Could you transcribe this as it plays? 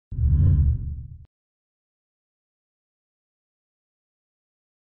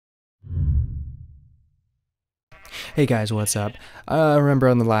Hey guys, what's up? Remember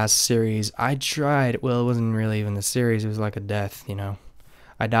on the last series, I tried, well, it wasn't really even the series, it was like a death, you know.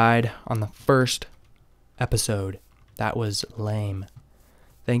 I died on the first episode. That was lame.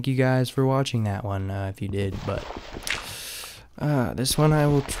 Thank you guys for watching that one, if you did, but this one I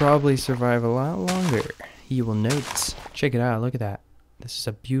will probably survive a lot longer. You will notice. Check it out, look at that. This is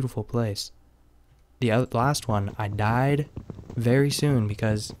a beautiful place. The last one, I died very soon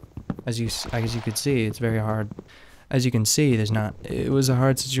because, as you could see, it's very hard. As you can see, it was a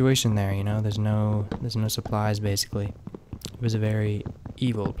hard situation there, you know, there's no supplies, basically. It was a very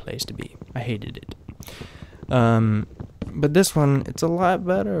evil place to be. I hated it. But this one, it's a lot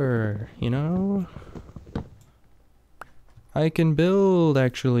better, you know? I can build,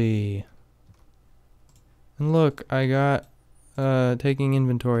 actually. And look, I got, taking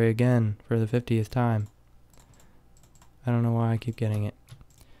inventory again for the 50th time. I don't know why I keep getting it.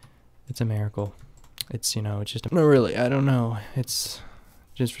 It's a miracle. It's, you know, it's just, no, really, I don't know. It's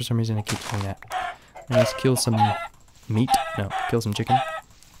just for some reason it keeps doing that. Let's kill some meat. No, kill some chicken.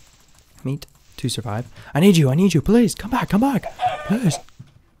 Meat to survive. I need you, please. Come back, please.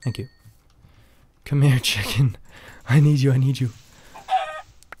 Thank you. Come here, chicken. I need you.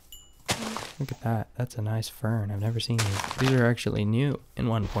 Look at that. That's a nice fern. I've never seen these. These are actually new in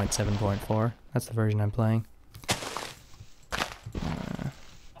 1.7.4. That's the version I'm playing.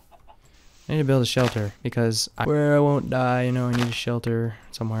 I need to build a shelter because where I won't die, you know, I need a shelter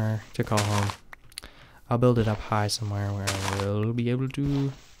somewhere to call home. I'll build it up high somewhere where I will be able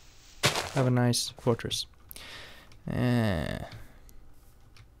to have a nice fortress.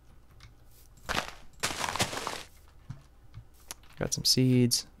 Got some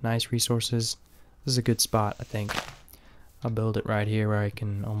seeds, nice resources. This is a good spot, I think. I'll build it right here where I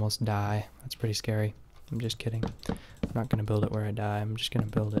can almost die. That's pretty scary. I'm just kidding. I'm not going to build it where I die. I'm just going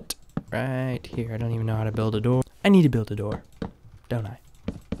to build it right here. I don't even know how to build a door. I need to build a door, don't I?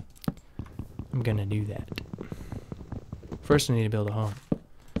 I'm gonna do that. First I need to build a home.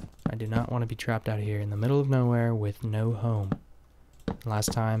 I do not want to be trapped out here in the middle of nowhere with no home.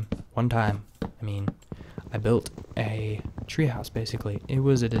 One time, I built a treehouse basically. It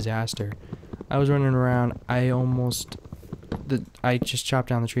was a disaster. I was running around, I just chopped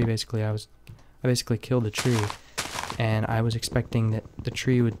down the tree basically. I basically killed the tree, and I was expecting that the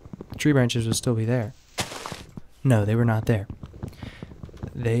tree branches would still be there. No, they were not there.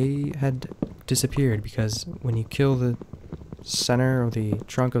 They had disappeared because when you kill the center or the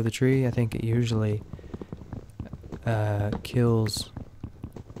trunk of the tree, I think it usually kills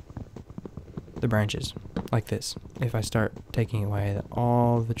the branches, like this. If I start taking away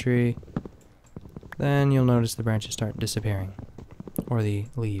all of the tree, then you'll notice the branches start disappearing, or the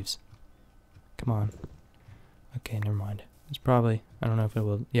leaves. Come on. Okay, never mind. It's probably, I don't know if it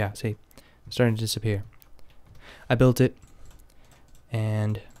will, yeah, see, it's starting to disappear. I built it,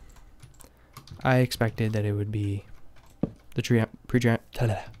 and I expected that it would be, the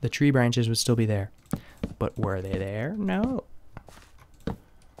tree branches would still be there. But were they there? No.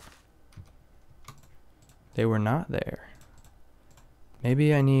 They were not there.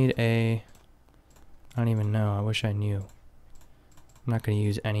 Maybe I need I don't even know, I wish I knew. I'm not going to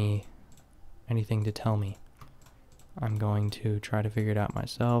use anything to tell me. I'm going to try to figure it out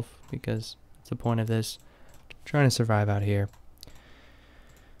myself because that's the point of this. Trying to survive out here.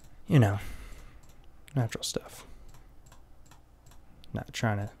 You know, natural stuff. Not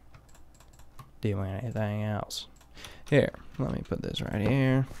trying to do anything else. Here, let me put this right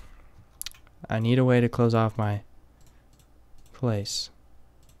here. I need a way to close off my place.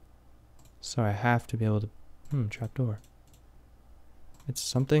 So I have to be able to, trapdoor. It's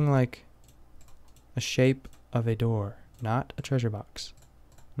something like a shape of a door, not a treasure box.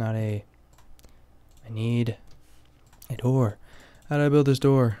 I need a door. How do I build this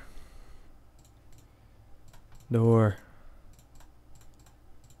door? Door.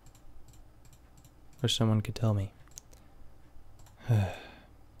 Wish someone could tell me. I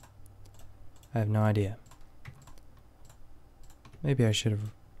have no idea. Maybe I should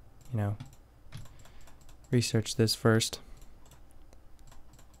have, researched this first.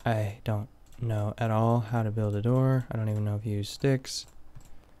 I don't know at all how to build a door. I don't even know if you use sticks.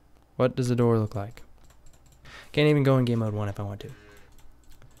 What does a door look like? Can't even go in game mode 1 if I want to.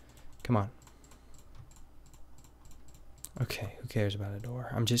 Come on. Okay, who cares about a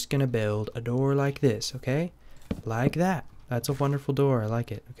door? I'm just gonna build a door like this, okay? Like that. That's a wonderful door. I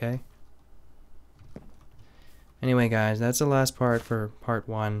like it, okay? Anyway, guys, that's the last part for part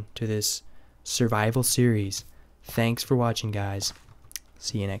 1 to this survival series. Thanks for watching, guys.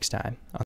 See you next time.